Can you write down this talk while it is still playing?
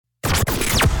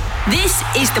This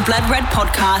is the Blood Red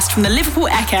podcast from the Liverpool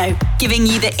Echo, giving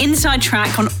you the inside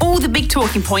track on all the big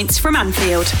talking points from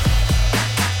Anfield.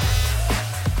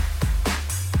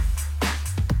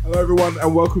 Hello everyone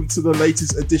and welcome to the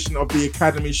latest edition of the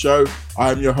Academy Show. I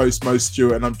am your host Mo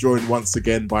Stewart and I'm joined once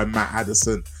again by Matt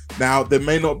Addison. Now, there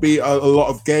may not be a lot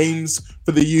of games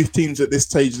for the youth teams at this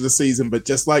stage of the season, but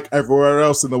just like everywhere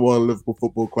else in the world of Liverpool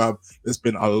Football Club, there's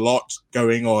been a lot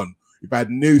going on. We've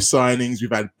had new signings,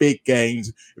 we've had big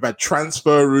games, we've had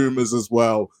transfer rumours as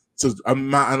well. So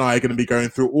Matt and I are going to be going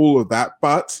through all of that.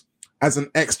 But as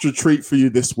an extra treat for you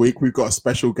this week, we've got a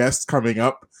special guest coming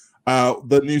up.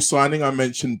 The new signing I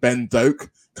mentioned, Ben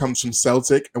Doak, comes from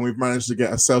Celtic, and we've managed to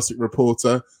get a Celtic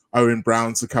reporter, Owen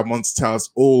Brown, to come on to tell us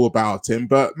all about him.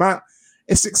 But Matt,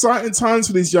 it's exciting times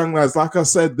for these young lads. Like I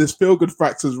said, this feel-good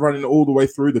factor is running all the way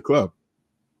through the club.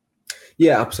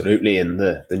 Yeah, absolutely. And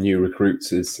the new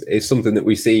recruits is something that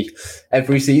we see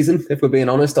every season, if we're being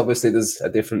honest. Obviously, there's a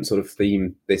different sort of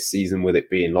theme this season with it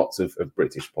being lots of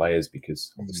British players,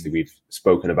 because obviously we've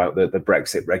spoken about the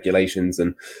Brexit regulations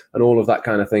and all of that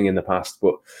kind of thing in the past.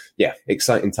 But yeah,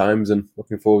 exciting times and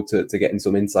looking forward to getting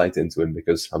some insight into him,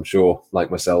 because I'm sure, like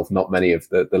myself, not many of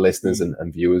the listeners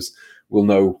and viewers will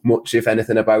know much, if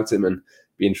anything, about him, and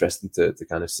be interested to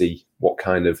kind of see what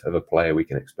kind of a player we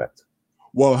can expect.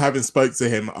 Well, having spoke to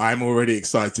him, I'm already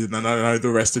excited, and I know the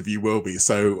rest of you will be.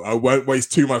 So I won't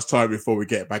waste too much time before we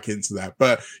get back into that.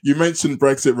 But you mentioned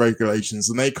Brexit regulations,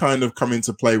 and they kind of come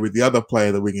into play with the other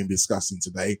player that we're going to be discussing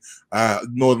today,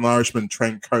 Northern Irishman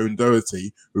Trent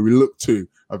Cohn-Doherty, who we look to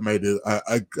have made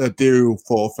a deal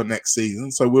for next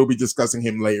season. So we'll be discussing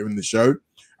him later in the show.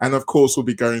 And of course, we'll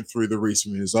be going through the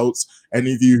recent results.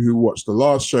 Any of you who watched the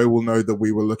last show will know that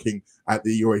we were looking at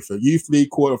the UEFA Youth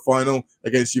League quarterfinal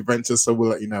against Juventus. So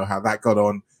we'll let you know how that got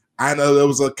on. And there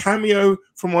was a cameo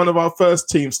from one of our first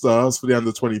team stars for the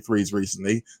under-23s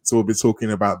recently. So we'll be talking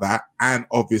about that. And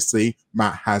obviously,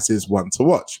 Matt has his one to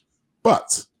watch.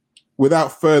 But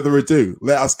without further ado,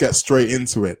 let us get straight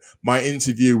into it. My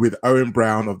interview with Owen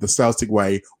Brown of the Celtic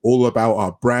Way, all about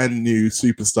our brand new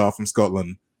superstar from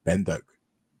Scotland, Ben Doak.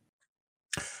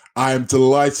 I am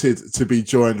delighted to be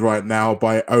joined right now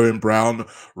by Owen Brown,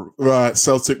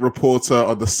 Celtic reporter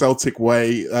on the Celtic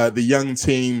Way, the Young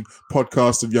Team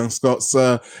podcast of Young Scots.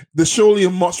 There's surely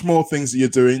much more things that you're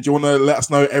doing. Do you want to let us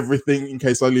know everything in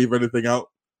case I leave anything out?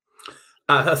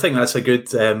 I think that's a good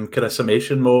kind of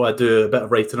summation, Mo. I do a bit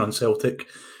of writing on Celtic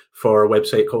for a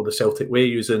website called the Celtic Way,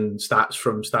 using stats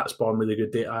from StatsBomb, really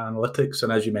good data analytics.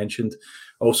 And as you mentioned,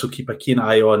 I also keep a keen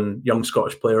eye on young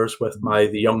Scottish players with the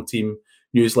Young Team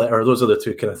newsletter. Those are the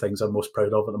two kind of things I'm most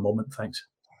proud of at the moment. Thanks.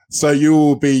 So you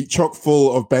will be chock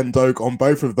full of Ben Doak on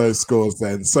both of those scores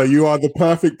then. So you are the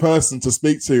perfect person to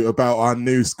speak to about our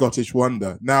new Scottish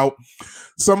wonder. Now,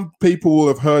 some people will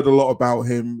have heard a lot about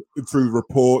him through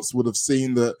reports, would have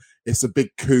seen that it's a big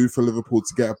coup for Liverpool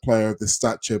to get a player of this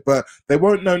stature, but they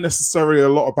won't know necessarily a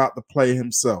lot about the player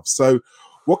himself. So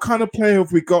what kind of player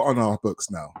have we got on our books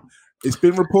now? It's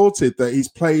been reported that he's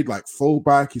played like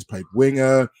fullback, he's played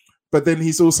winger, but then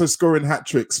he's also scoring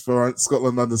hat-tricks for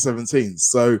Scotland under-17s.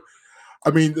 So,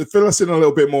 I mean, fill us in a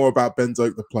little bit more about Ben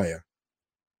Doak, the player.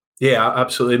 Yeah,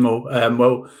 absolutely, Mo.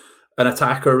 Well, an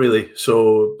attacker, really.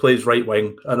 So, plays right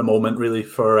wing at the moment, really,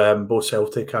 for both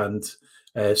Celtic and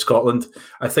Scotland.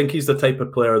 I think he's the type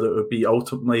of player that would be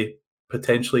ultimately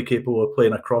potentially capable of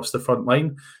playing across the front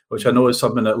line, which I know is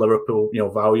something that Liverpool,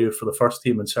 value for the first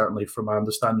team, and certainly from my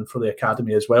understanding for the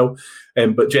academy as well.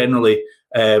 But generally,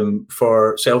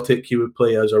 for Celtic, he would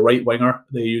play as a right winger.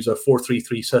 They use a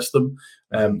 4-3-3 system.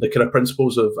 The kind of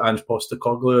principles of Ange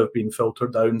Postecoglou have been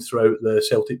filtered down throughout the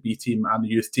Celtic B team and the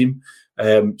youth team.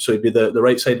 So he'd be the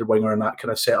right-sided winger in that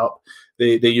kind of setup.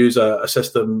 They use a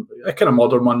system, a kind of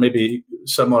modern one, maybe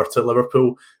similar to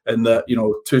Liverpool, in that,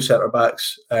 two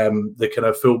centre-backs, the kind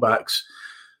of full-backs,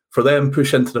 for them,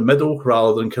 push into the middle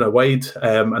rather than kind of wide.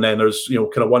 And then there's,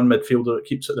 kind of one midfielder that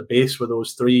keeps at the base with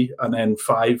those three, and then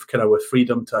five kind of with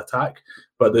freedom to attack.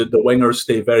 But the wingers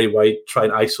stay very wide, try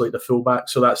and isolate the fullback.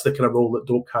 So that's the kind of role that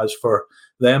Doak has for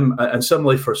them. And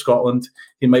similarly for Scotland,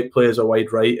 he might play as a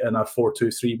wide right in a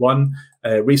 4-2-3-1.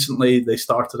 Recently, they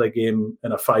started a game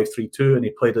in a 5-3-2, and he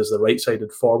played as the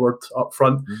right-sided forward up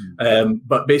front.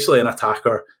 But basically an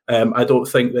attacker. I don't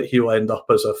think that he'll end up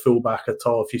as a fullback at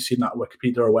all. If you've seen that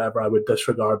Wikipedia or whatever, I would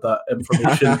disregard that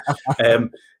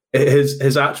information.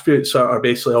 His attributes are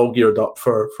basically all geared up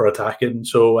for attacking.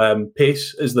 So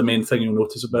pace is the main thing you'll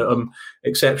notice about him.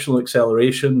 Exceptional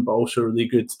acceleration, but also really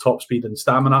good top speed and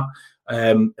stamina.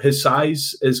 His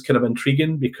size is kind of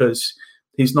intriguing because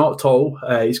He's not tall.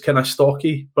 He's kind of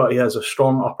stocky, but he has a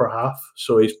strong upper half.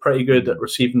 So he's pretty good at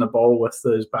receiving the ball with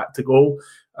his back to goal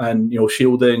and,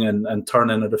 shielding and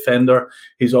turning a defender.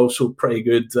 He's also pretty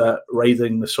good at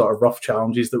riding the sort of rough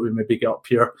challenges that we maybe get up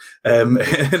here in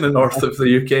the north of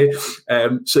the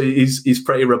UK. So he's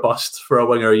pretty robust for a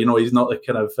winger. He's not the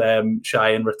kind of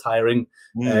shy and retiring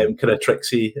kind of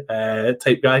tricksy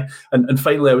type guy. And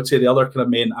finally, I would say the other kind of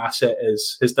main asset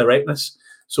is his directness.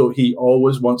 So he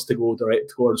always wants to go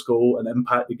direct towards goal and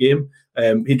impact the game.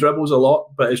 He dribbles a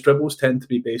lot, but his dribbles tend to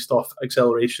be based off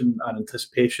acceleration and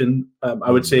anticipation.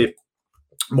 I would say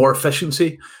more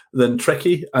efficiency than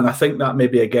tricky. And I think that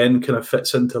maybe, again, kind of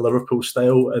fits into Liverpool's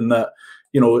style in that,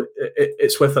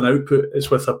 it's with an output, it's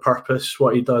with a purpose,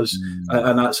 what he does.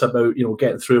 And that's about,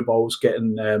 getting through balls,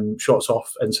 getting shots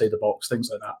off inside the box, things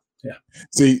like that. Yeah.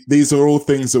 See, these are all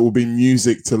things that will be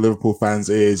music to Liverpool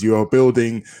fans' ears. You are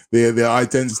building the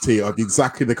identity of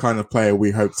exactly the kind of player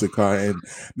we hope to cut in.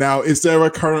 Now, is there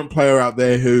a current player out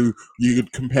there who you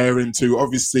could compare him to?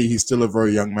 Obviously, he's still a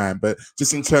very young man, but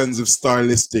just in terms of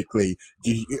stylistically,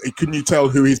 can you tell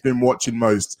who he's been watching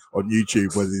most on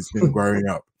YouTube when he's been growing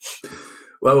up?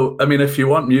 Well, I mean, if you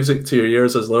want music to your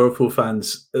ears as Liverpool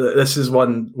fans, this is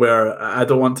one where I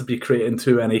don't want to be creating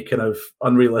too many kind of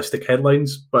unrealistic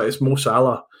headlines, but it's Mo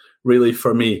Salah, really,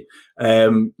 for me.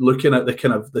 Looking at the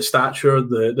kind of the stature,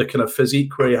 the kind of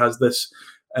physique where he has this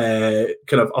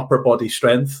kind of upper body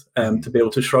strength to be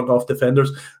able to shrug off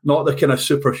defenders, not the kind of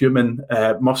superhuman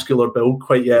muscular build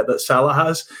quite yet that Salah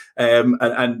has,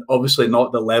 and obviously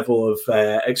not the level of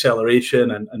acceleration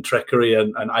and trickery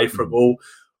and eye for goal,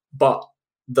 but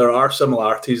there are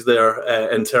similarities there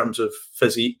in terms of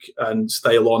physique and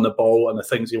style on the ball and the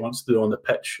things he wants to do on the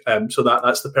pitch. So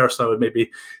that's the person I would maybe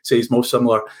say is most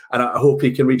similar. And I hope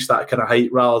he can reach that kind of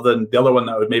height rather than the other one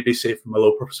that I would maybe say from a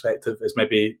local perspective is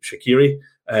maybe Shaqiri,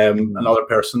 another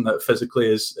person that physically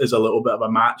is a little bit of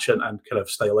a match and kind of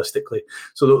stylistically.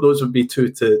 So those would be two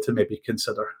to maybe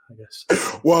consider, I guess.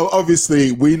 Well,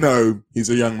 obviously, we know he's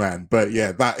a young man, but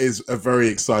yeah, that is a very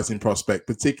exciting prospect,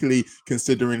 particularly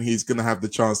considering he's going to have the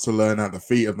chance to learn at the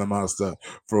feet of the master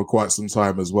for quite some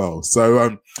time as well.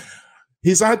 So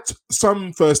he's had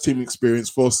some first-team experience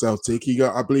for Celtic.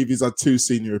 I believe he's had 2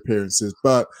 senior appearances,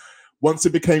 but once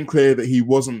it became clear that he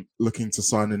wasn't looking to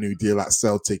sign a new deal at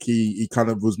Celtic, he kind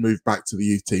of was moved back to the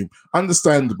youth team.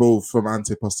 Understandable from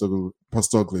Ante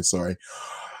Postecoglou, sorry.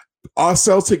 Are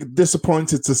Celtic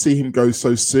disappointed to see him go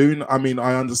so soon? I mean,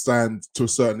 I understand to a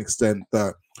certain extent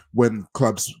that when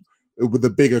clubs, with the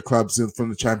bigger clubs from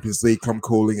the Champions League come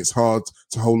calling, it's hard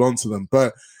to hold on to them.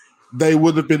 But they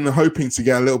would have been hoping to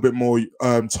get a little bit more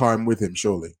time with him,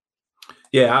 surely.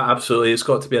 Yeah, absolutely. It's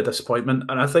got to be a disappointment.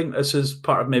 And I think this is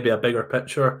part of maybe a bigger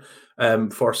picture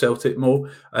for Celtic, Mo.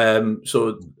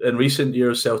 So in recent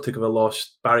years, Celtic have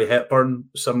lost Barry Hepburn,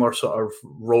 similar sort of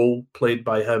role played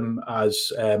by him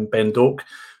as Ben Doak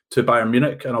to Bayern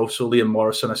Munich, and also Liam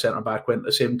Morrison, a centre-back, went at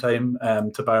the same time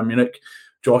to Bayern Munich.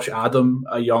 Josh Adam,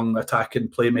 a young attacking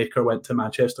playmaker, went to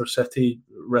Manchester City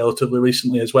relatively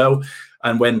recently as well.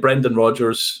 And when Brendan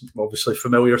Rodgers, obviously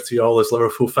familiar to you all as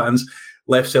Liverpool fans,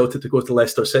 left Celtic to go to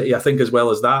Leicester City, I think as well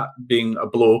as that being a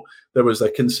blow, there was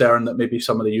a concern that maybe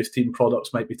some of the youth team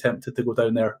products might be tempted to go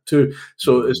down there too.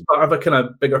 So it's part of a kind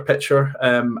of bigger picture.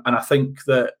 And I think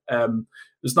that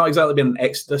there's not exactly been an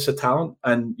exodus of talent,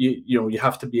 and you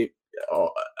have to be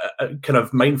kind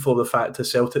of mindful of the fact to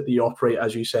Celtic that you operate,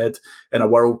 as you said, in a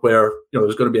world where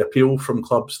there's going to be appeal from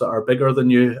clubs that are bigger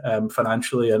than you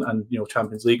financially and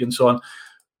Champions League and so on.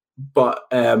 But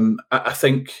I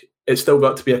think it's still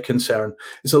got to be a concern.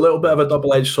 It's a little bit of a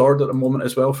double-edged sword at the moment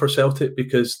as well for Celtic,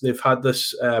 because they've had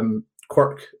this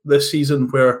quirk this season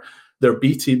where their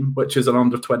B team, which is an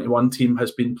under-21 team,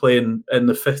 has been playing in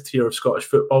the 5th tier of Scottish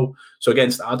football, so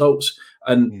against adults.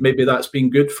 And maybe that's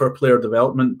been good for player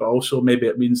development, but also maybe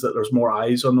it means that there's more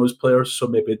eyes on those players. So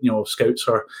maybe, scouts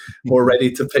are more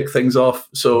ready to pick things off.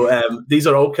 So these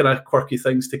are all kind of quirky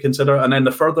things to consider. And then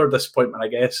the further disappointment, I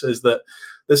guess, is that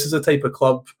this is a type of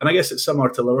club, and I guess it's similar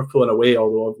to Liverpool in a way,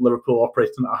 although Liverpool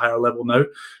operating at a higher level now,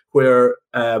 where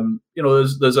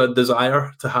there's a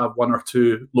desire to have 1 or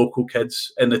 2 local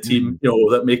kids in the team,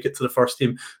 that make it to the first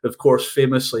team. Of course,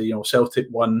 famously, Celtic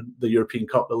won the European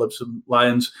Cup, the Libsam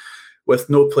Lions, with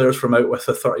no players from out with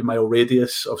a 30-mile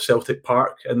radius of Celtic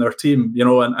Park in their team,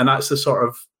 and that's the sort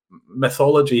of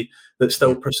mythology that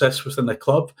still persists within the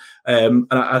club. And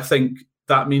I think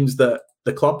that means that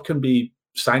the club can be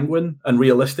sanguine and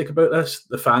realistic about this.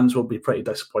 The fans will be pretty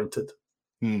disappointed.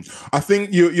 I think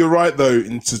you're right, though,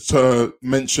 to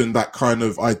mention that kind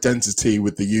of identity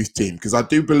with the youth team, because I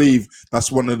do believe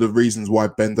that's one of the reasons why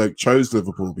Ben Doak chose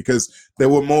Liverpool, because there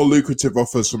were more lucrative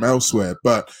offers from elsewhere.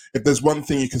 But if there's one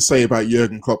thing you can say about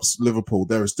Jurgen Klopp's Liverpool,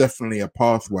 there is definitely a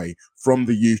pathway from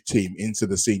the youth team into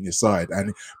the senior side.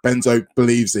 And Ben Doak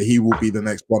believes that he will be the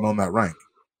next one on that rank.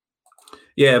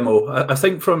 Yeah, Mo. I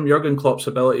think from Jurgen Klopp's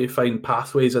ability to find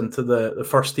pathways into the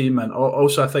first team, and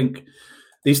also I think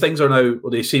these things are now, well,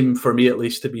 they seem, for me at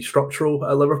least, to be structural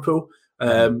at Liverpool.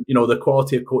 The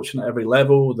quality of coaching at every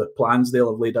level, the plans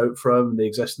they'll have laid out for him, the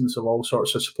existence of all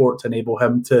sorts of support to enable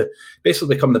him to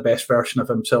basically become the best version of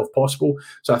himself possible.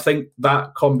 So I think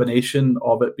that combination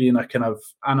of it being a kind of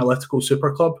analytical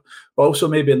super club, but also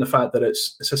maybe in the fact that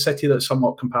it's a city that's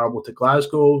somewhat comparable to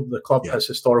Glasgow, the club has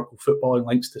historical footballing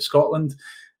links to Scotland.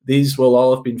 These will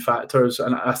all have been factors.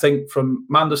 And I think from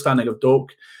my understanding of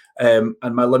Doak,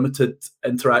 and my limited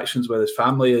interactions with his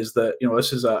family, is that,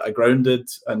 this is a grounded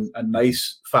and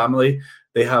nice family.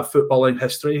 They have footballing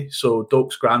history. So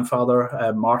Doak's grandfather,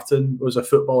 Martin, was a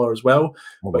footballer as well,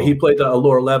 but he played at a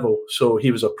lower level. So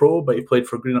he was a pro, but he played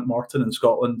for Greenock Morton in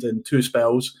Scotland in 2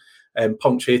 spells,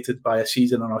 punctuated by a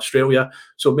season in Australia.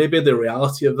 So maybe the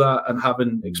reality of that and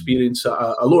having experience at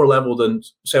a lower level than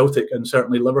Celtic and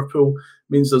certainly Liverpool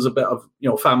means there's a bit of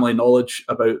family knowledge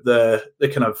about the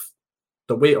kind of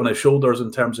the weight on his shoulders in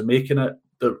terms of making it,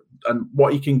 and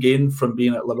what he can gain from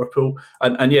being at Liverpool.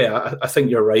 And yeah, I think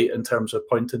you're right in terms of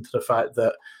pointing to the fact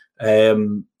that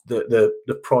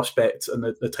the prospect and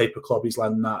the type of club he's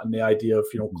landing at, and the idea of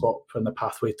Klopp and the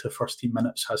pathway to first team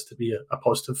minutes has to be a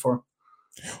positive for him.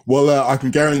 Well, I can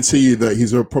guarantee you that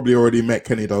he's probably already met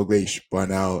Kenny Dalglish by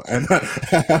now, and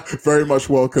very much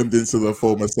welcomed into the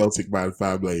former Celtic Man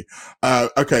family.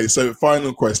 Okay, so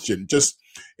final question. Just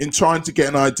in trying to get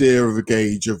an idea of a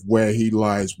gauge of where he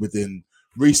lies within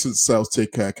recent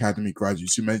Celtic academy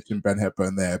graduates, you mentioned Ben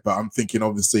Hepburn there, but I'm thinking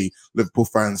obviously Liverpool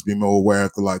fans be more aware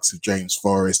of the likes of James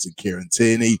Forrest and Kieran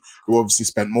Tierney, who obviously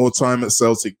spent more time at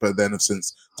Celtic, but then have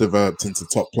since developed into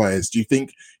top players. Do you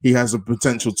think he has a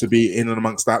potential to be in and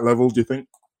amongst that level, do you think?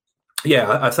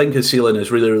 Yeah, I think his ceiling is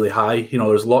really, really high.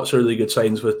 There's lots of really good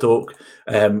signs with Doak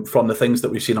from the things that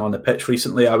we've seen on the pitch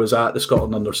recently. I was at the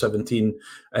Scotland Under-17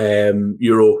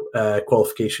 Euro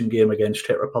qualification game against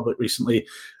Czech Republic recently,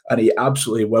 and he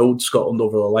absolutely willed Scotland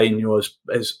over the line.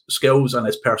 His skills and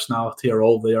his personality are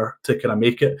all there to kind of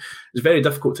make it. It's very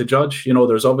difficult to judge.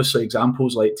 There's obviously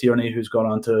examples like Tierney, who's gone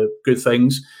on to good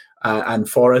things, and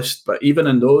Forrest. But even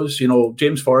in those,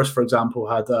 James Forrest, for example,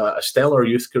 had a stellar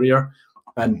youth career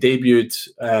and debuted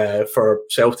for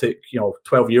Celtic,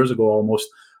 12 years ago almost.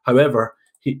 However,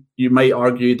 you might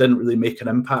argue he didn't really make an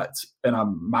impact in a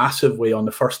massive way on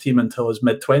the first team until his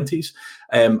mid-20s.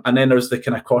 And then there's the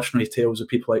kind of cautionary tales of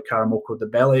people like Karamoko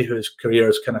Dembele, whose career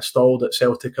is kind of stalled at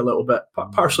Celtic a little bit,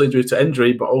 partially due to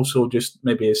injury, but also just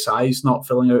maybe his size not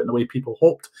filling out in the way people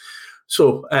hoped.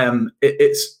 So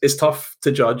it's tough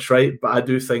to judge, right? But I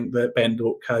do think that Ben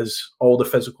Doak has all the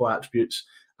physical attributes,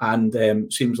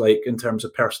 and seems like in terms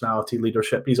of personality,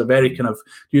 leadership, he's a very kind of,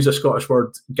 use a Scottish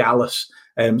word, gallus.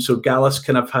 So gallus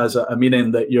kind of has a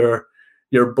meaning that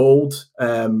you're bold,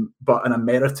 but an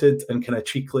unmerited and kind of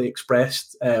cheekily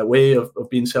expressed way of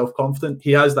being self-confident.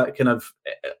 He has that kind of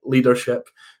leadership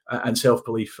and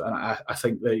self-belief. And I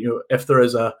think that, if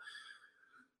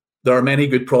there are many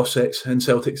good prospects in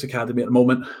Celtic's academy at the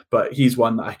moment, but he's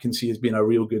one that I can see as being a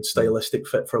real good stylistic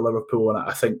fit for Liverpool. And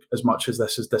I think as much as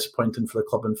this is disappointing for the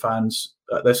club and fans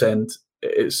at this end,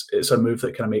 it's a move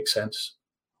that kind of makes sense.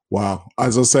 Wow.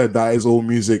 As I said, that is all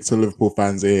music to Liverpool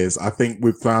fans' ears. I think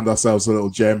we've found ourselves a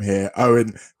little gem here.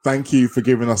 Owen, thank you for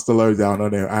giving us the lowdown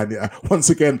on it. And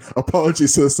once again,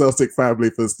 apologies to the Celtic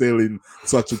family for stealing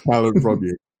such a talent from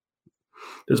you.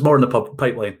 There's more in the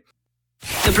pipeline.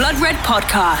 The Blood Red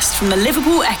Podcast from the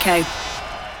Liverpool Echo.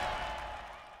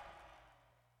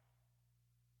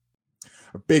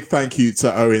 A big thank you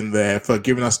to Owen there for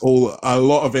giving us all a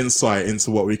lot of insight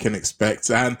into what we can expect,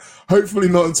 and hopefully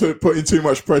not putting too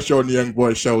much pressure on the young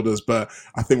boy's shoulders, but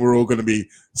I think we're all going to be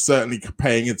certainly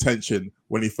paying attention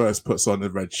when he first puts on the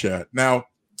red shirt. Now,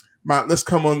 Matt, let's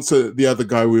come on to the other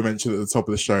guy we mentioned at the top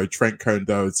of the show, Trent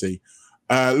Cone-Doherty.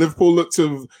 Liverpool looked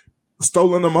to have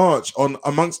stolen a march on,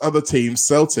 amongst other teams,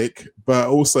 Celtic, but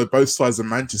also both sides of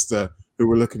Manchester, who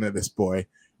were looking at this boy.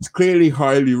 He's clearly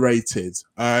highly rated.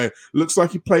 Looks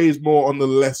like he plays more on the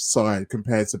left side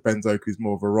compared to Ben Doak, who's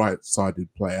more of a right-sided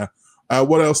player.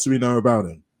 What else do we know about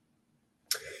him?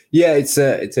 Yeah, it's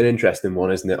an interesting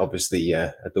one, isn't it? Obviously,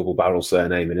 a double barrel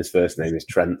surname, and his first name is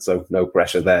Trent, so no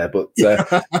pressure there. But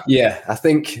yeah, I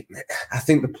think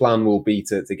the plan will be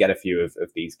to get a few of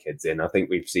these kids in. I think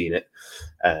we've seen it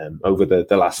over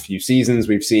the last few seasons.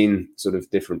 We've seen sort of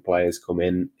different players come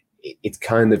in. It's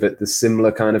kind of at the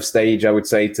similar kind of stage, I would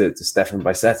say, to Stefan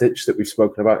Bajcetic that we've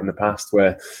spoken about in the past,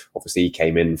 where obviously he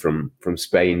came in from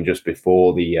Spain just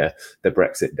before the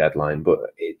Brexit deadline, but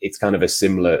it's kind of a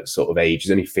similar sort of age.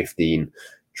 He's only 15,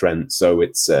 Trent, so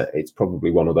it's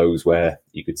probably one of those where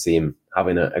you could see him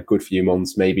having a good few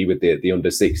months, maybe with the under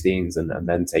 16s, and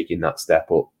then taking that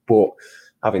step up. But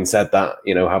having said that,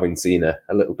 having seen a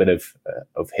little bit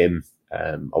of him.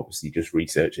 Obviously, just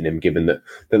researching him, given that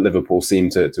Liverpool seem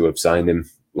to have signed him,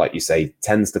 like you say,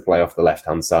 tends to play off the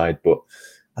left-hand side. But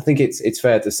I think it's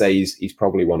fair to say he's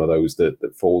probably one of those that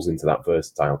falls into that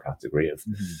versatile category of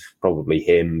probably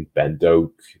him, Ben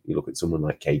Doak. You look at someone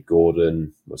like Kate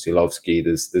Gordon, Musilovski.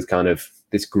 There's kind of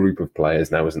this group of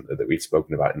players now, isn't there, that we've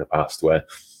spoken about in the past where,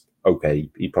 okay,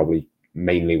 he probably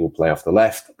mainly will play off the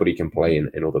left, but he can play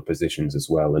in other positions as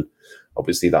well. And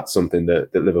obviously that's something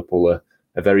that Liverpool are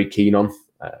very keen on.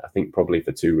 I think probably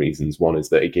for two reasons. One is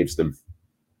that it gives them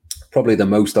probably the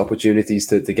most opportunities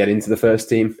to get into the first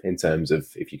team in terms of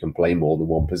if you can play more than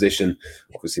one position.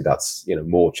 Obviously, that's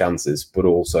more chances. But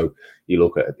also, you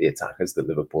look at the attackers that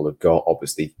Liverpool have got.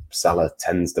 Obviously, Salah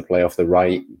tends to play off the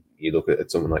right. You look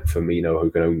at someone like Firmino,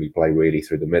 who can only play really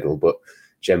through the middle. But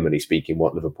generally speaking,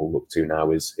 what Liverpool look to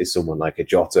now is someone like a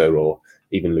Jota or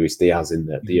even Luis Diaz in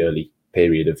the early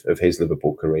period of his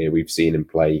Liverpool career. We've seen him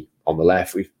play on the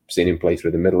left. We've seen him play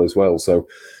through the middle as well. So,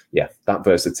 yeah, that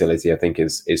versatility, I think,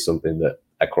 is something that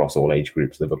across all age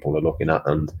groups Liverpool are looking at.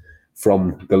 And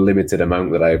from the limited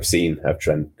amount that I have seen of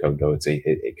Trent Cone-Doherty,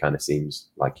 it kind of seems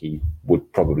like he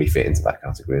would probably fit into that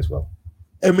category as well.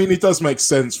 I mean, it does make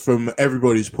sense from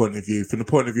everybody's point of view. From the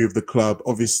point of view of the club,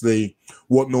 obviously,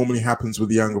 what normally happens with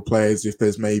the younger players, if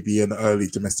there's maybe an early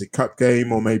domestic cup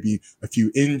game or maybe a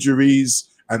few injuries,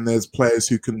 and there's players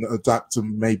who can adapt to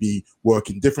maybe work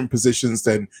in different positions,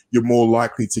 then you're more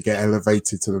likely to get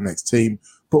elevated to the next team.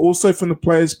 But also from the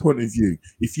player's point of view,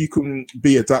 if you can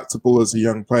be adaptable as a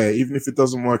young player, even if it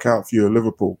doesn't work out for you at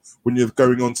Liverpool, when you're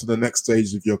going on to the next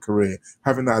stage of your career,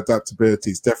 having that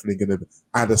adaptability is definitely going to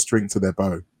add a string to their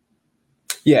bow.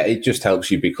 Yeah, it just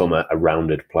helps you become a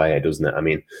rounded player, doesn't it? I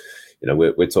mean,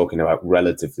 we're talking about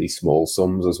relatively small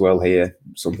sums as well here,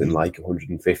 something like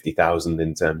 150,000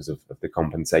 in terms of the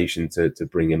compensation to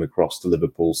bring him across to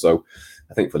Liverpool. So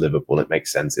I think for Liverpool, it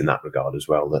makes sense in that regard as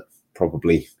well, that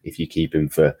probably if you keep him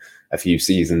for a few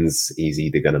seasons, he's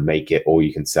either going to make it or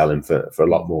you can sell him for a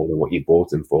lot more than what you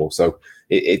bought him for. So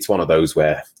it's one of those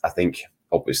where I think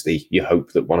obviously you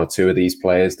hope that one or two of these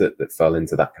players that fell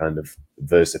into that kind of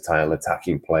versatile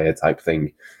attacking player type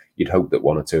thing, you'd hope that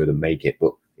one or two of them make it.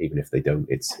 But even if they don't,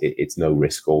 it's no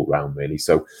risk all round, really.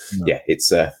 So, yeah,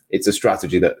 it's a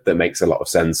strategy that makes a lot of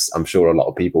sense. I'm sure a lot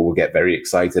of people will get very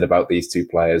excited about these two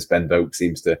players. Ben Doak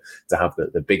seems to have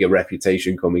the bigger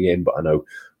reputation coming in, but I know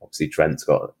obviously Trent's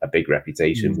got a big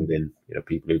reputation within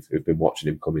people who've been watching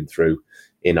him coming through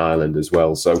in Ireland as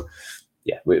well. So,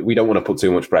 yeah, we don't want to put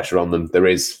too much pressure on them.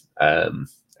 There's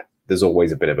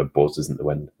always a bit of a buzz, isn't there,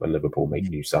 when Liverpool make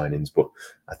new signings? But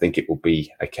I think it will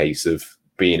be a case of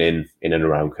being in and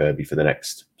around Kirkby for the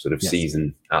next sort of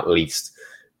season at least,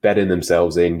 bedding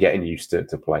themselves in, getting used to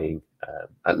playing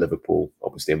at Liverpool,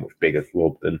 obviously a much bigger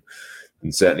club than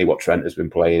certainly what Trent has been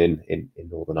playing in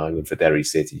Northern Ireland for Derry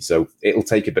City. So it'll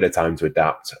take a bit of time to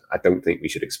adapt. I don't think we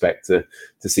should expect to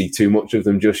see too much of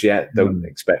them just yet. Don't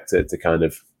expect to kind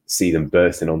of see them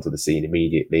bursting onto the scene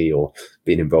immediately or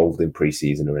being involved in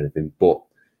pre-season or anything. But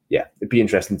yeah, it'd be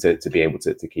interesting to be able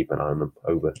to keep an eye on them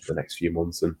over the next few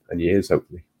months and years,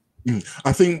 hopefully.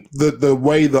 I think the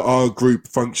way that our group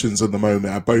functions at the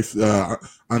moment at both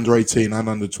under 18 and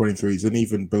under 23s and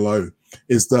even below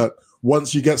is that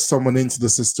once you get someone into the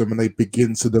system and they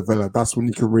begin to develop, that's when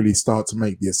you can really start to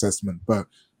make the assessment. But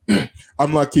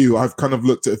unlike you, I've kind of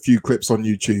looked at a few clips on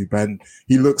YouTube and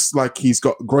he looks like he's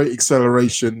got great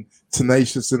acceleration,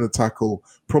 tenacious in the tackle,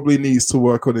 probably needs to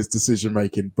work on his decision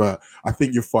making, but I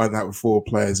think you'll find that with four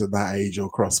players at that age or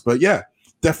cross. But yeah,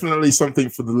 definitely something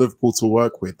for the Liverpool to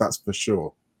work with, that's for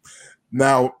sure.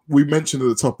 Now, we mentioned at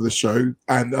the top of the show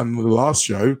and on the last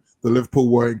show, the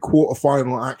Liverpool were in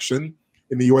quarter-final action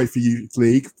in the UEFA Youth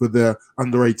League for the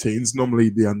under-18s, normally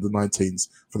the under-19s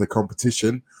for the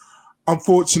competition.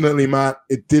 Unfortunately, Matt,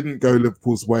 it didn't go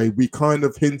Liverpool's way. We kind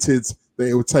of hinted that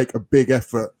it would take a big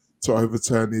effort to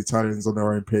overturn the Italians on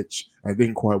their own pitch, and it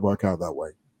didn't quite work out that way.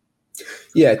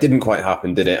 Yeah, it didn't quite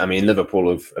happen, did it? I mean,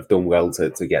 Liverpool have done well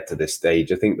to get to this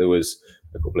stage. I think there was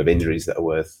a couple of injuries that are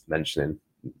worth mentioning.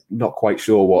 Not quite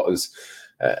sure what has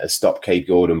stopped Cade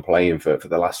Gordon playing for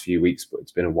the last few weeks, but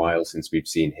it's been a while since we've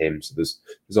seen him. So there's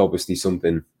obviously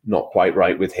something not quite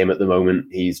right with him at the moment.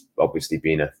 He's obviously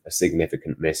been a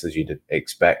significant miss, as you'd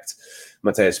expect.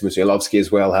 Mateusz Musialowski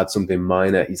as well had something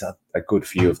minor. He's had a good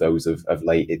few of those of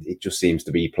late. It just seems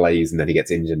to be he plays and then he gets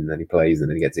injured and then he plays and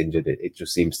then he gets injured. It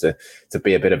just seems to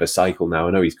be a bit of a cycle now.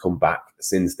 I know he's come back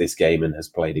since this game and has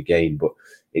played again, but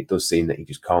it does seem that he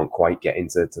just can't quite get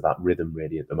into that rhythm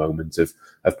really at the moment of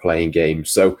playing games.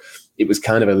 So it was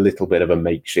kind of a little bit of a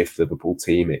makeshift Liverpool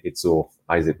team. It saw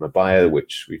Isaac Mabaya,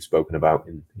 which we've spoken about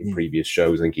in previous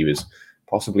shows. I think he was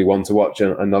possibly one to watch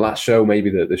on the last show, maybe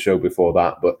the show before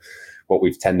that. But what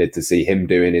we've tended to see him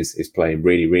doing is playing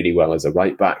really, really well as a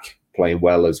right back, playing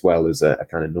well as a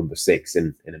kind of number 6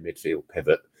 in a midfield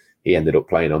pivot. He ended up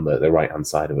playing on the right-hand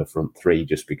side of a front 3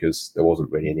 just because there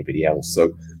wasn't really anybody else.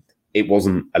 So it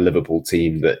wasn't a Liverpool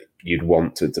team that you'd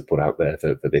want to put out there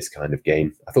for this kind of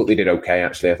game. I thought they did okay,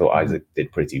 actually. I thought Isaac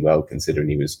did pretty well considering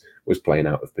he was playing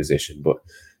out of position. But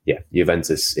yeah,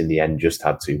 Juventus in the end just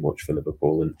had too much for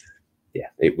Liverpool. And yeah,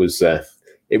 it was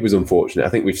unfortunate. I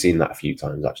think we've seen that a few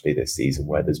times actually this season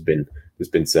where there's been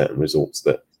certain results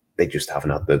that they just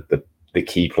haven't had the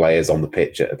key players on the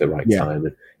pitch at the right time.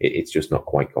 And it's just not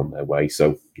quite gone their way.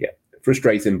 So yeah,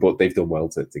 frustrating, but they've done well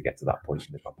to get to that point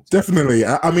in the competition. Definitely.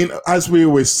 I mean, as we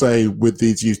always say with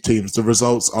these youth teams, the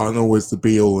results aren't always the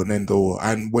be-all and end-all.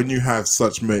 And when you have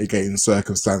such mitigating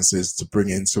circumstances to bring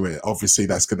into it, obviously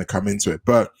that's going to come into it.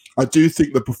 But I do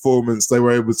think the performance, they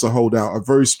were able to hold out a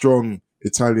very strong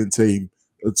Italian team.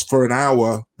 It's for an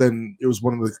hour. Then it was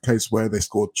one of the cases where they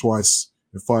scored twice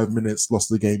in 5 minutes, lost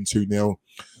the game 2-0.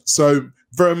 So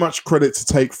very much credit to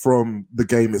take from the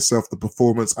game itself, the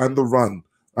performance and the run.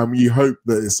 You hope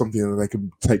that it's something that they can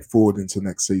take forward into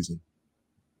next season.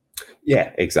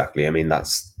 Yeah, exactly. I mean,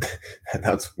 that's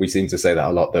we seem to say that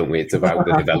a lot, don't we? It's about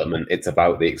the development. It's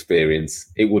about the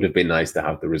experience. It would have been nice to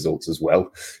have the results as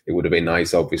well. It would have been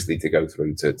nice, obviously, to go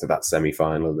through to that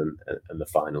semi-final and the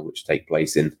final, which take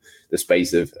place in the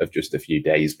space of just a few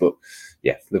days. But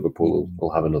yeah, Liverpool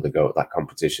will have another go at that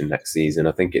competition next season.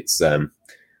 I think it's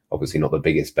obviously not the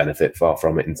biggest benefit, far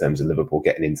from it, in terms of Liverpool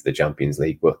getting into the Champions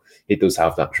League, but it does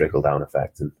have that trickle-down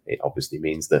effect, and it obviously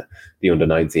means that the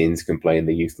under-19s can play in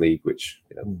the Youth League, which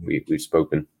we've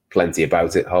spoken plenty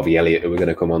about it. Harvey Elliott, who we're going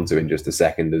to come on to in just a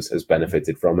second, has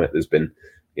benefited from it. There's been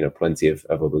plenty of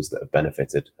others that have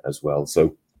benefited as well.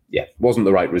 So yeah, wasn't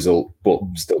the right result, but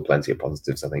still plenty of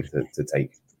positives, I think, to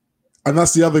take. And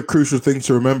that's the other crucial thing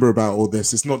to remember about all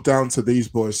this. It's not down to these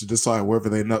boys to decide whether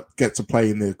they not get to play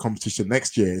in the competition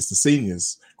next year. It's the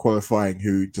seniors qualifying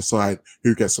who decide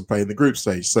who gets to play in the group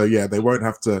stage. So yeah, they won't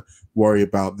have to worry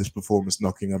about this performance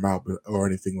knocking them out or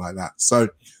anything like that. So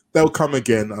they'll come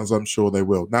again, as I'm sure they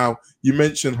will. Now, you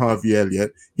mentioned Harvey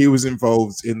Elliott. He was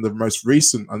involved in the most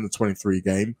recent under-23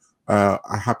 game.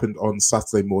 Happened on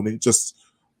Saturday morning, just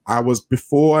hours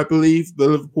before, I believe, the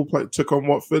Liverpool took on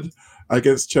Watford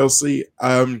against Chelsea.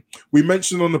 We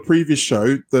mentioned on the previous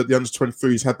show that the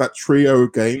under-23s had that trio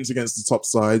of games against the top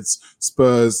sides,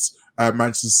 Spurs,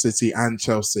 Manchester City and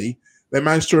Chelsea. They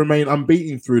managed to remain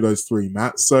unbeaten through those three,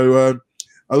 Matt. So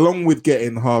along with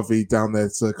getting Harvey down there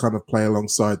to kind of play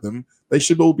alongside them, they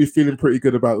should all be feeling pretty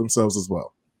good about themselves as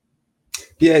well.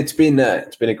 Yeah, it's been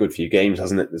a good few games,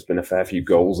 hasn't it? There's been a fair few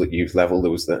goals at youth level.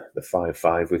 There was the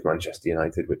 5-5 with Manchester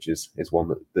United, which is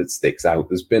one that sticks out.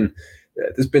 There's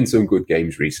been some good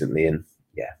games recently, and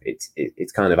yeah,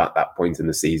 it's kind of at that point in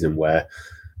the season where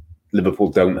Liverpool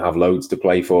don't have loads to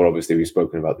play for. Obviously, we've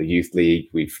spoken about the Youth League.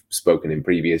 We've spoken in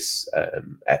previous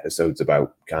episodes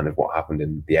about kind of what happened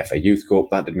in the FA Youth Cup.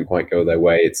 That didn't quite go their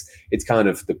way. It's kind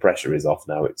of, the pressure is off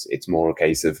now. It's more a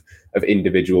case of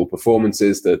individual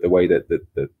performances, the way that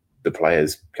the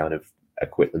players kind of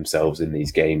acquit themselves in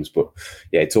these games. But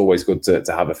yeah, it's always good to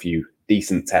have a few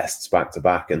decent tests back to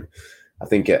back. And I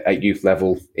think at youth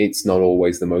level, it's not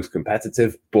always the most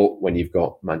competitive, but when you've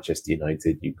got Manchester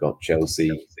United, you've got Chelsea,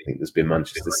 I think there's been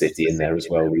Manchester City in there as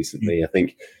well recently. I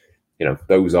think,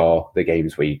 those are the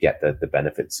games where you get the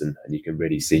benefits and you can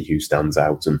really see who stands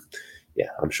out. And yeah,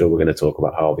 I'm sure we're going to talk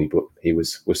about Harvey, but he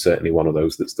was certainly one of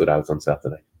those that stood out on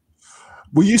Saturday.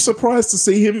 Were you surprised to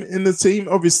see him in the team?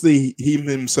 Obviously, he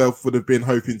himself would have been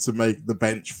hoping to make the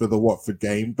bench for the Watford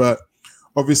game, but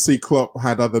obviously Klopp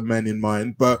had other men in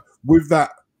mind. But with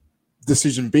that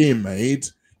decision being made,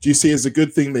 do you see it as a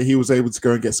good thing that he was able to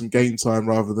go and get some game time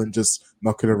rather than just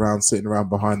knocking around, sitting around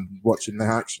behind, watching the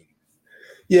action?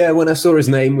 Yeah, when I saw his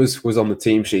name was on the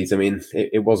team sheet, I mean,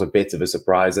 it was a bit of a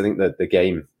surprise. I think that the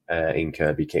game in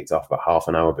Kirkby kicked off about half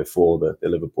an hour before the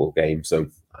Liverpool game. So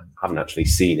I haven't actually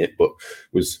seen it, but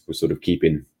was sort of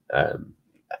keeping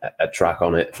a track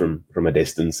on it from a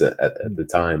distance at the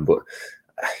time. But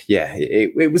yeah,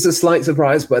 it was a slight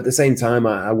surprise. But at the same time,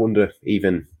 I wonder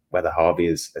even whether Harvey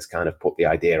has kind of put the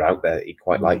idea out there. He'd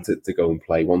quite like to go and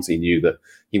play once he knew that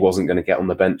he wasn't going to get on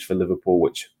the bench for Liverpool,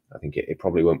 which I think it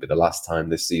probably won't be the last time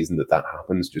this season that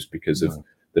happens, just because of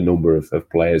the number of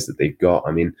players that they've got.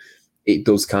 I mean, it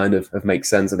does kind of make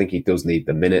sense. I think he does need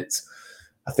the minutes.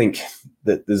 I think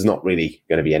that there's not really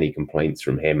going to be any complaints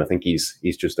from him. I think he's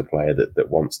just a player that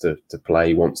wants to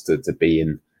play, wants to be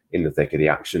in the thick of the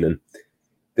action. And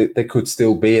there could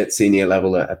still be at senior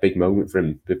level a big moment for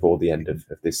him before the end of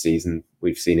this season.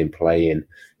 We've seen him play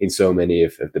in so many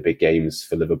of the big games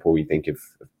for Liverpool. You think of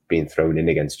being thrown in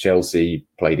against Chelsea,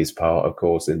 played his part, of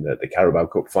course, in the Carabao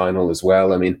Cup final as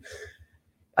well. I mean,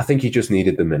 I think he just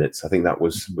needed the minutes. I think that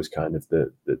was kind of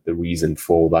the reason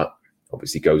for that.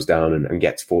 Obviously goes down and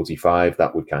gets 45.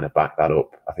 That would kind of back that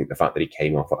up. I think the fact that he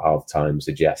came off at half time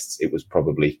suggests it was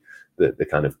probably the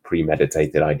kind of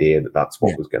premeditated idea that that's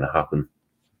what was going to happen.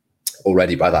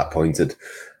 Already by that point had,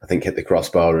 I think, hit the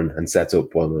crossbar and set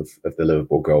up one of the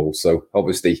Liverpool goals. So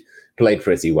obviously played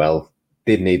pretty well,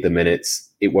 did need the minutes.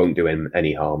 It won't do him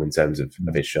any harm in terms of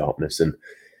his sharpness. And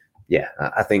yeah,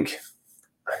 I think,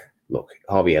 look,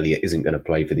 Harvey Elliott isn't going to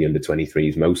play for the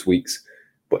under-23s most weeks,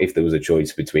 but if there was a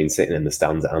choice between sitting in the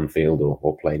stands at Anfield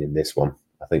or playing in this one,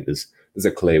 I think there's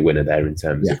a clear winner there in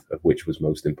terms of which was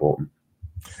most important.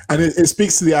 And it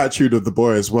speaks to the attitude of the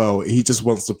boy as well. He just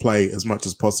wants to play as much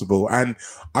as possible. And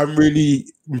I'm really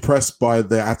impressed by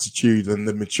the attitude and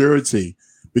the maturity,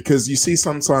 because you see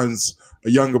sometimes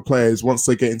younger players, once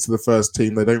they get into the first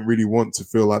team, they don't really want to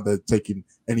feel like they're taking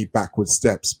any backward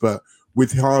steps. But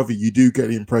with Harvey, you do get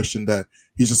the impression that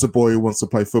he's just a boy who wants to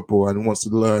play football and wants to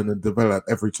learn and develop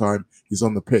every time he's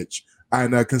on the pitch.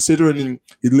 And considering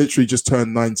he literally just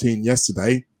turned 19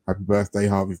 yesterday, happy birthday,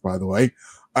 Harvey, by the way.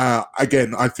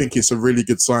 Again, I think it's a really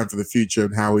good sign for the future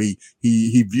and how he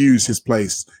views his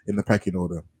place in the pecking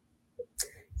order.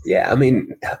 Yeah, I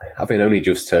mean, having only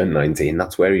just turned 19,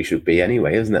 that's where he should be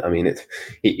anyway, isn't it? I mean,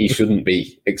 he shouldn't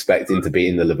be expecting to be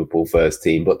in the Liverpool first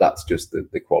team, but that's just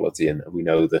the quality, and we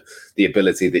know the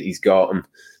ability that he's got. And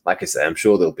like I say, I'm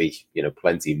sure there'll be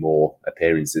plenty more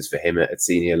appearances for him at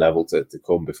senior level to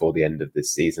come before the end of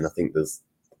this season. I think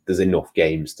there's enough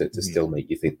games to still make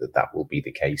you think that will be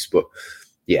the case. But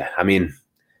yeah, I mean,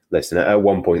 listen, at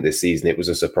one point this season, it was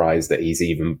a surprise that he's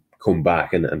even come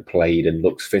back and played and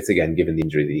looks fit again, given the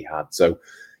injury that he had. So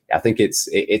I think it's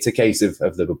a case of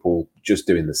Liverpool just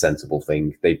doing the sensible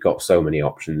thing. They've got so many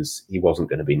options. He wasn't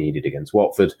going to be needed against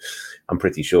Watford. I'm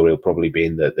pretty sure he'll probably be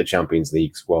in the Champions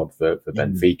League squad for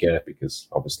Benfica, because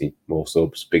obviously more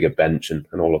subs, bigger bench and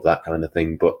all of that kind of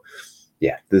thing. But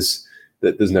yeah, there's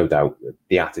no doubt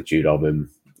the attitude of him.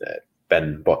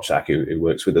 Ben Botchak, who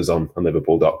works with us on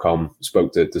Liverpool.com,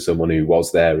 spoke to someone who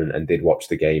was there and did watch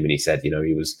the game, and he said,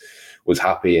 he was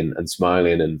happy and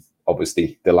smiling and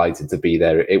obviously delighted to be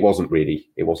there. It wasn't really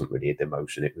a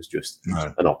demotion. It was just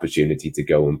an opportunity to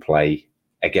go and play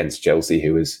against Chelsea,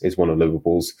 who is one of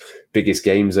Liverpool's biggest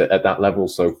games at that level.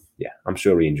 So yeah, I'm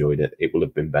sure he enjoyed it. It will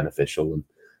have been beneficial, and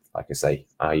like I say,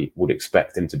 I would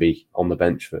expect him to be on the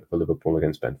bench for Liverpool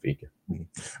against Benfica. And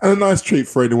a nice treat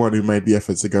for anyone who made the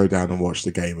effort to go down and watch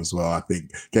the game as well, I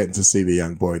think, getting to see the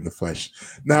young boy in the flesh.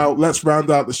 Now, let's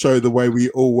round out the show the way we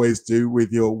always do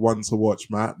with your one to watch,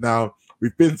 Matt. Now,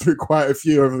 we've been through quite a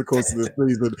few over the course of this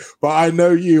season, but I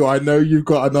know you've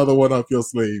got another one up your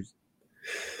sleeve.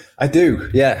 I do,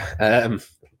 yeah.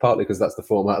 Partly because that's the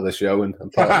format of the show, and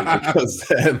partly because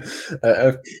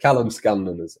Callum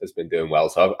Scanlon has been doing well.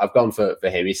 So I've gone for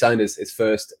him. He signed his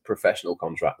first professional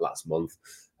contract last month.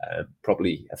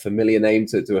 Probably a familiar name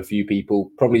to a few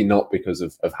people. Probably not because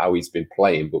of how he's been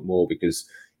playing, but more because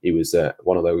he was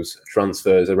one of those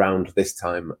transfers around this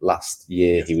time last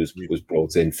year. He was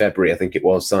brought in February, I think it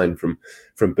was, signed from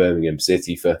Birmingham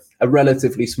City for a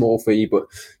relatively small fee, but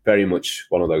very much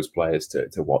one of those players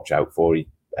to watch out for. He,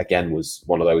 again, was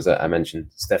one of those that I mentioned.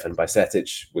 Stefan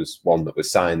Bajcetic was one that was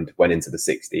signed, went into the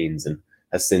 16s and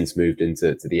has since moved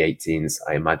into the 18s.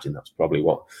 I imagine that's probably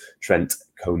what Trent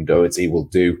Cone-Doherty will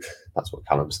do. That's what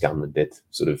Callum Scanlon did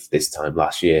sort of this time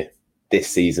last year. This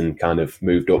season kind of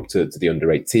moved up to the under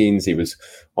 18s. He was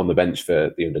on the bench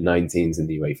for the under 19s in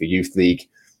the UEFA Youth League.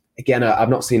 Again, I've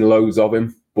not seen loads of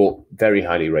him, but very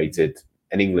highly rated.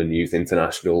 An England youth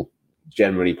international,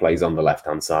 generally plays on the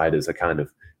left-hand side as a kind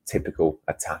of typical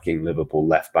attacking Liverpool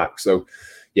left back. So,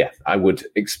 yeah, I would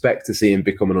expect to see him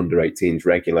become an under-18s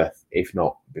regular, if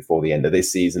not before the end of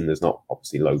this season. There's not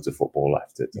obviously loads of football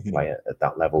left to play at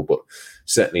that level, but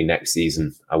certainly next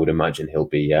season, I would imagine he'll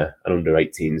be an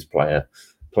under-18s player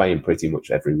playing pretty much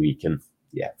every week. And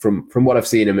yeah, from what I've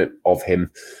seen of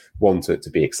him, one to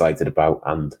be excited about.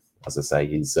 And as I say,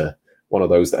 he's one of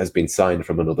those that has been signed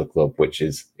from another club, which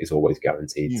is always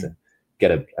guaranteed to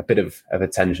get a bit of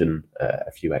attention,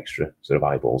 a few extra sort of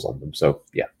eyeballs on them. So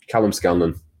yeah, Callum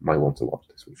Scanlon might want to watch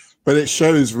this week. But it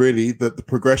shows really that the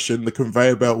progression, the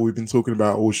conveyor belt we've been talking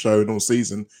about all show and all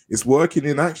season is working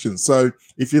in action. So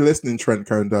if you're listening, Trent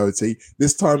Cohen-Doherty,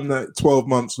 this time 12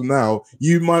 months from now,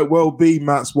 you might well be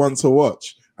Matt's one to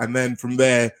watch. And then from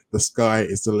there, the sky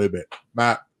is the limit.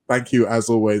 Matt, thank you as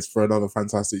always for another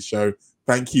fantastic show.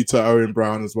 Thank you to Owen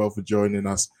Brown as well for joining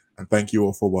us. And thank you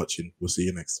all for watching. We'll see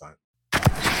you next time.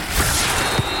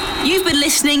 You've been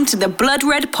listening to the Blood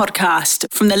Red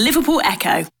podcast from the Liverpool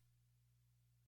Echo.